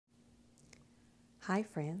Hi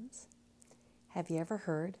friends, have you ever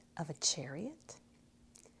heard of a chariot?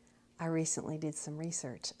 I recently did some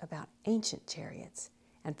research about ancient chariots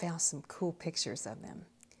and found some cool pictures of them.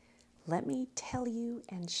 Let me tell you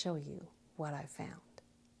and show you what I found.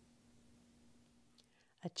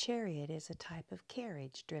 A chariot is a type of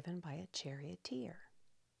carriage driven by a charioteer.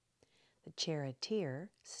 The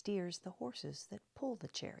charioteer steers the horses that pull the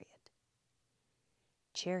chariot.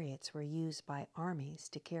 Chariots were used by armies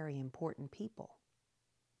to carry important people.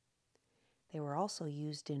 They were also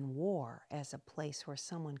used in war as a place where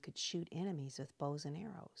someone could shoot enemies with bows and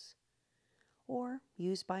arrows, or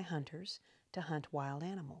used by hunters to hunt wild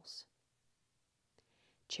animals.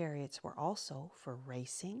 Chariots were also for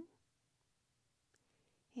racing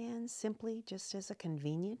and simply just as a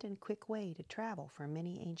convenient and quick way to travel for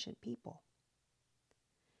many ancient people.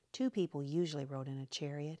 2 people usually rode in a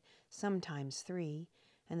chariot, sometimes 3,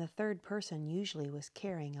 and the third person usually was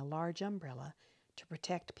carrying a large umbrella to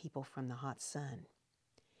protect people from the hot sun.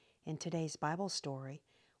 In today's Bible story,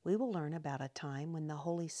 we will learn about a time when the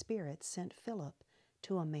Holy Spirit sent Philip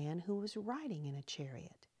to a man who was riding in a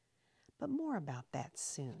chariot. But more about that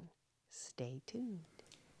soon. Stay tuned.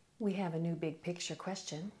 We have a new big picture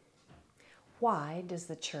question. Why does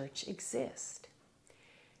the church exist?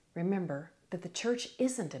 Remember that the church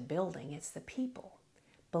isn't a building, it's the people,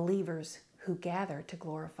 believers who gather to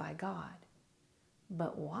glorify God.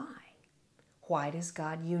 But why? Why does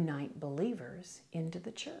God unite believers into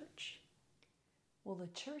the church? Well, the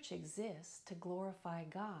church exists to glorify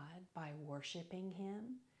God by worshiping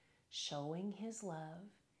Him, showing His love,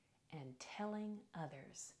 and telling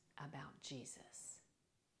others about Jesus.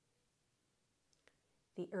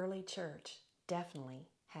 The early church definitely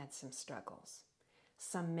had some struggles.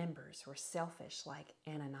 Some members were selfish, like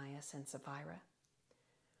Ananias and Sapphira.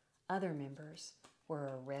 Other members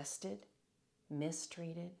were arrested,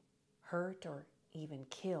 mistreated, hurt, or even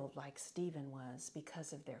killed like Stephen was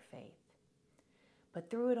because of their faith. But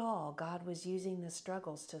through it all, God was using the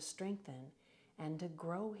struggles to strengthen and to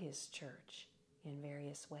grow His church in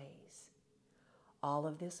various ways. All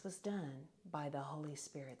of this was done by the Holy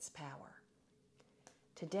Spirit's power.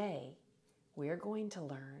 Today, we're going to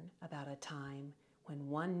learn about a time when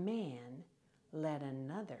one man led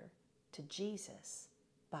another to Jesus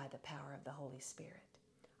by the power of the Holy Spirit.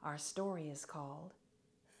 Our story is called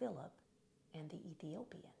Philip and the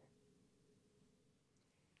Ethiopian.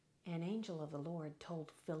 An angel of the Lord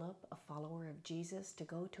told Philip, a follower of Jesus, to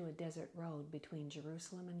go to a desert road between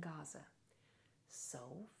Jerusalem and Gaza. So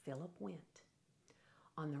Philip went.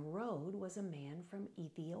 On the road was a man from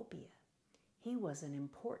Ethiopia. He was an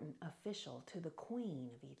important official to the Queen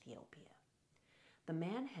of Ethiopia. The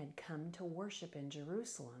man had come to worship in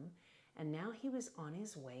Jerusalem, and now he was on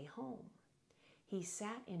his way home. He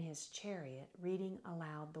sat in his chariot reading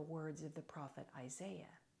aloud the words of the prophet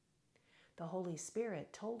Isaiah. The Holy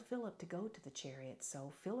Spirit told Philip to go to the chariot,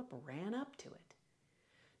 so Philip ran up to it.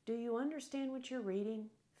 "Do you understand what you're reading?"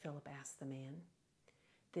 Philip asked the man.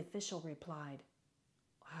 The official replied,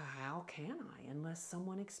 "How can I unless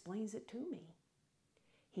someone explains it to me?"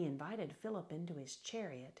 He invited Philip into his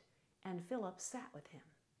chariot, and Philip sat with him.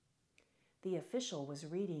 The official was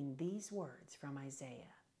reading these words from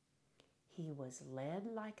Isaiah. "He was led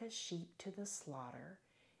like a sheep to the slaughter,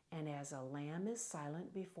 and as a lamb is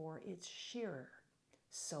silent before its shearer,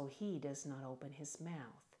 so he does not open his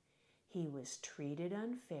mouth. He was treated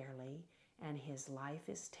unfairly, and his life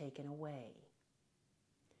is taken away."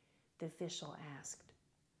 The official asked,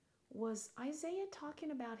 "Was Isaiah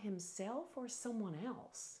talking about himself or someone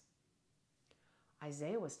else?"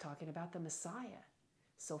 Isaiah was talking about the Messiah,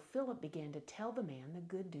 so Philip began to tell the man the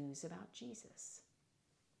good news about Jesus.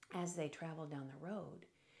 As they traveled down the road,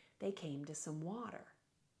 they came to some water.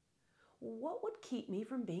 "What would keep me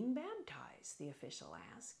from being baptized?" the official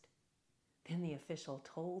asked. Then the official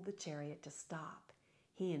told the chariot to stop.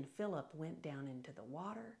 He and Philip went down into the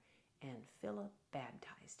water, and Philip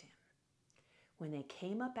baptized him. When they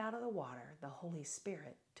came up out of the water, the Holy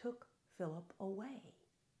Spirit took Philip away.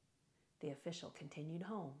 The official continued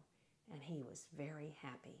home, and he was very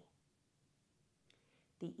happy.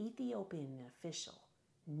 The Ethiopian official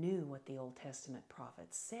knew what the Old Testament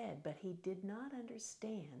prophets said, but he did not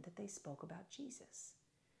understand that they spoke about Jesus.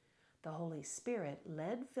 The Holy Spirit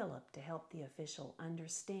led Philip to help the official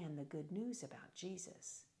understand the good news about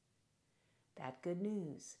Jesus. That good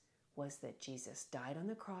news was that Jesus died on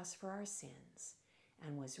the cross for our sins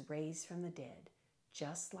and was raised from the dead,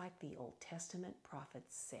 just like the Old Testament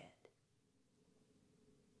prophets said.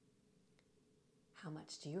 How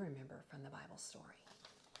much do you remember from the Bible story?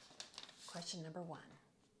 Question number 1.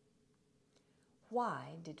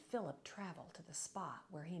 Why did Philip travel to the spot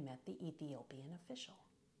where he met the Ethiopian official?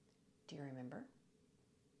 Do you remember?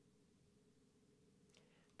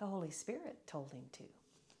 The Holy Spirit told him to.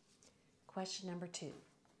 Question number 2.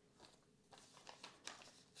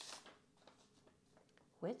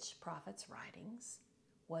 Which prophet's writings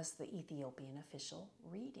was the Ethiopian official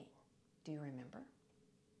reading? Do you remember?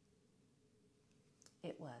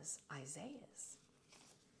 It was Isaiah's.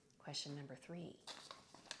 Question number 3.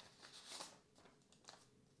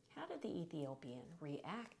 How did the Ethiopian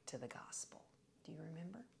react to the gospel? Do you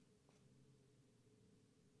remember?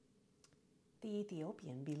 The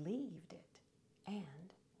Ethiopian believed it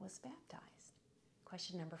and was baptized.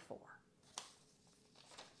 Question number 4.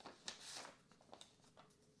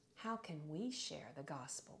 How can we share the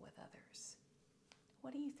gospel with others?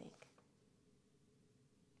 What do you think?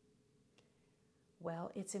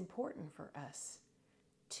 Well, it's important for us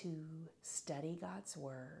to study God's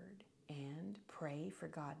Word and pray for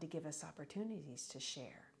God to give us opportunities to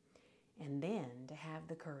share, and then to have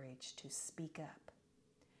the courage to speak up.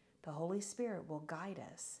 The Holy Spirit will guide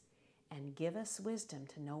us and give us wisdom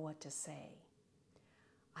to know what to say.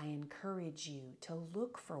 I encourage you to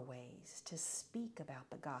look for ways to speak about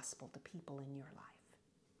the gospel to people in your life.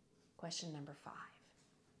 Question number 5.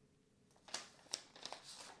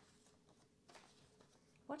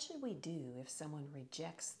 What should we do if someone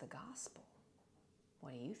rejects the gospel?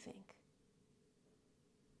 What do you think?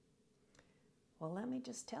 Well, let me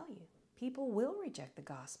just tell you, people will reject the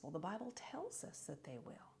gospel. The Bible tells us that they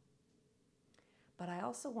will. But I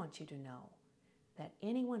also want you to know that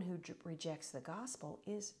anyone who rejects the gospel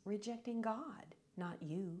is rejecting God, not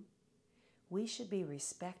you. We should be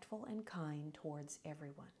respectful and kind towards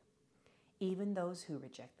everyone, even those who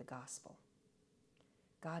reject the gospel.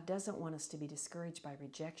 God doesn't want us to be discouraged by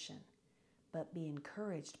rejection, but be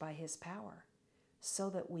encouraged by His power so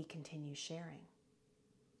that we continue sharing.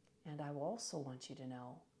 And I also want you to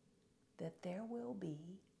know that there will be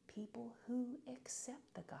people who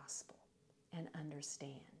accept the gospel and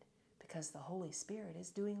understand, because the Holy Spirit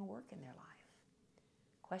is doing a work in their life.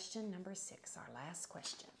 Question number 6, our last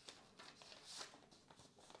question.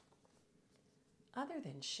 Other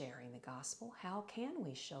than sharing the gospel, how can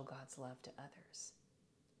we show God's love to others?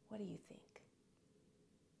 What do you think?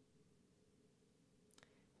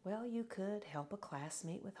 Well, you could help a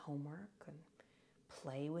classmate with homework, and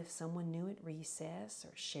play with someone new at recess,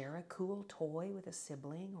 or share a cool toy with a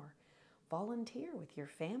sibling, or volunteer with your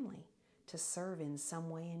family to serve in some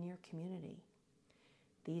way in your community.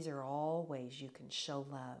 These are all ways you can show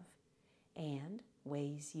love and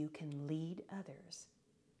ways you can lead others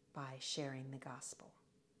by sharing the gospel.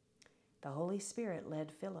 The Holy Spirit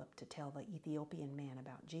led Philip to tell the Ethiopian man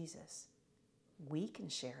about Jesus. We can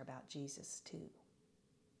share about Jesus too.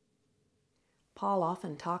 Paul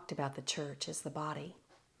often talked about the church as the body.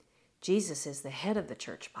 Jesus is the head of the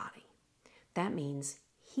church body. That means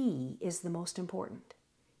He is the most important.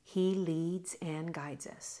 He leads and guides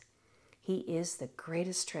us. He is the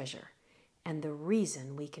greatest treasure and the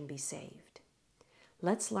reason we can be saved.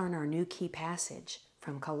 Let's learn our new key passage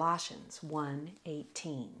from Colossians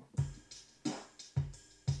 1:18.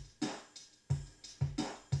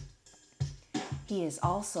 He is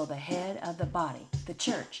also the head of the body, the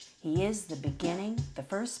church. He is the beginning, the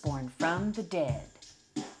firstborn from the dead,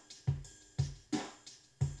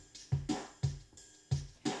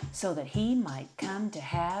 so that He might come to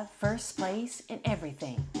have first place in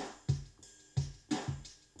everything.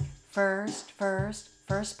 First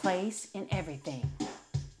place in everything.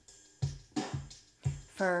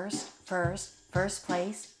 First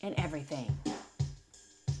place in everything.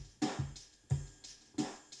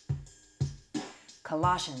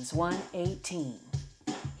 Colossians 1:18.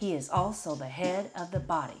 He is also the head of the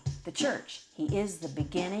body, the church. He is the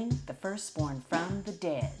beginning, the firstborn from the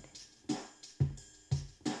dead,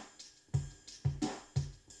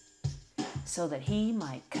 so that He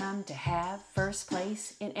might come to have first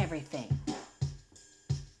place in everything.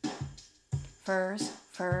 First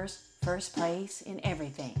place in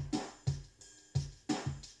everything.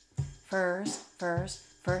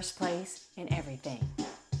 First place in everything.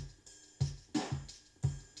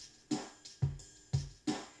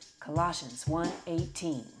 Colossians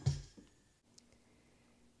 1:18.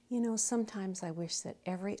 You know, sometimes I wish that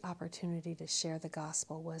every opportunity to share the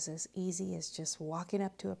gospel was as easy as just walking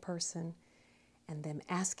up to a person and them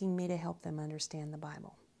asking me to help them understand the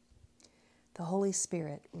Bible. The Holy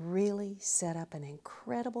Spirit really set up an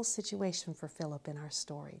incredible situation for Philip in our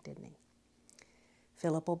story, didn't he?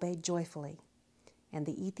 Philip obeyed joyfully, and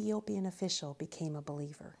the Ethiopian official became a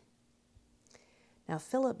believer. Now,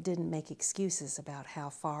 Philip didn't make excuses about how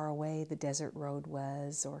far away the desert road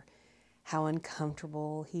was or how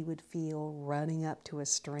uncomfortable he would feel running up to a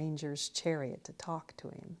stranger's chariot to talk to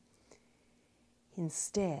him.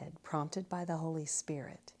 Instead, prompted by the Holy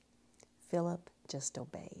Spirit, Philip just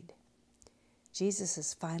obeyed.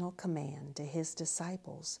 Jesus' final command to his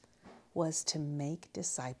disciples was to make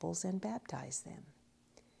disciples and baptize them.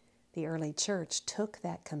 The early church took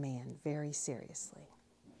that command very seriously.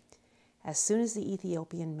 As soon as the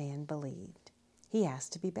Ethiopian man believed, he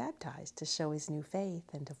asked to be baptized to show his new faith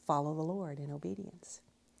and to follow the Lord in obedience.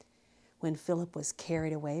 When Philip was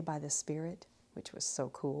carried away by the Spirit, which was so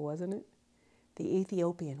cool, wasn't it? The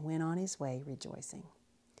Ethiopian went on his way rejoicing.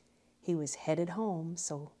 He was headed home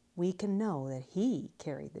so we can know that he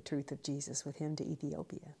carried the truth of Jesus with him to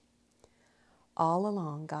Ethiopia. All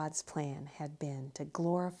along, God's plan had been to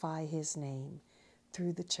glorify his name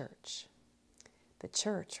through the church. The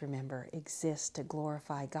church, remember, exists to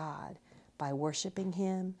glorify God by worshiping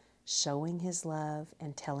him, showing his love,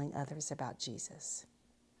 and telling others about Jesus.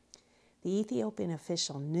 The Ethiopian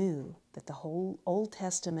official knew that the whole Old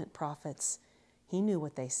Testament prophets, he knew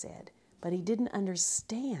what they said, but he didn't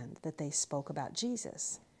understand that they spoke about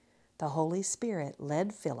Jesus. The Holy Spirit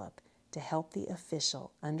led Philip to help the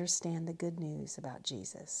official understand the good news about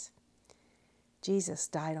Jesus. Jesus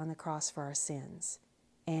died on the cross for our sins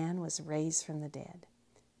and was raised from the dead,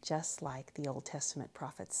 just like the Old Testament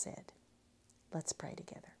prophets said. Let's pray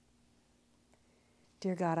together.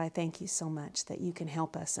 Dear God, I thank you so much that you can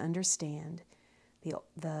help us understand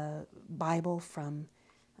the Bible from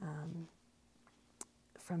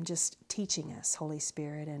just teaching us, Holy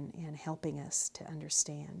Spirit, and helping us to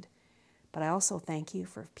understand. But I also thank you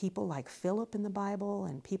for people like Philip in the Bible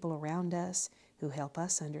and people around us who help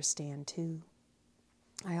us understand too.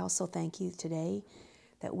 I also thank you today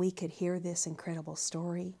that we could hear this incredible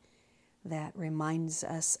story that reminds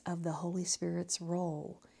us of the Holy Spirit's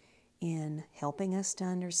role in helping us to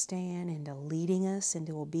understand and to leading us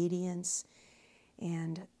into obedience.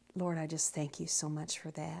 And Lord, I just thank you so much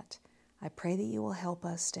for that. I pray that you will help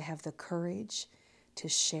us to have the courage to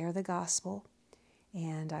share the gospel.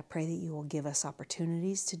 And I pray that you will give us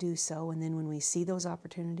opportunities to do so. And then when we see those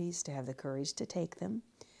opportunities, to have the courage to take them.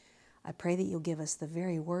 I pray that you'll give us the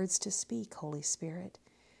very words to speak, Holy Spirit,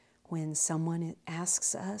 when someone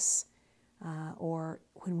asks us or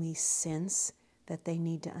when we sense that they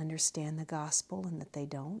need to understand the gospel and that they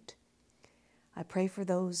don't. I pray for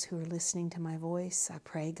those who are listening to my voice. I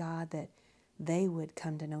pray, God, that they would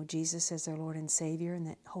come to know Jesus as their Lord and Savior, and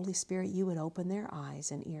that, Holy Spirit, you would open their eyes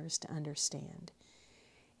and ears to understand.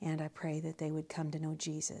 And I pray that they would come to know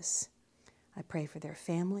Jesus. I pray for their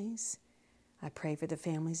families. I pray for the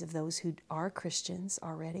families of those who are Christians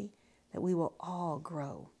already, that we will all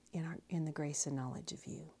grow in the grace and knowledge of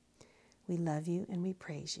you. We love you and we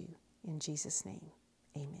praise you. In Jesus' name,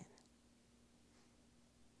 amen.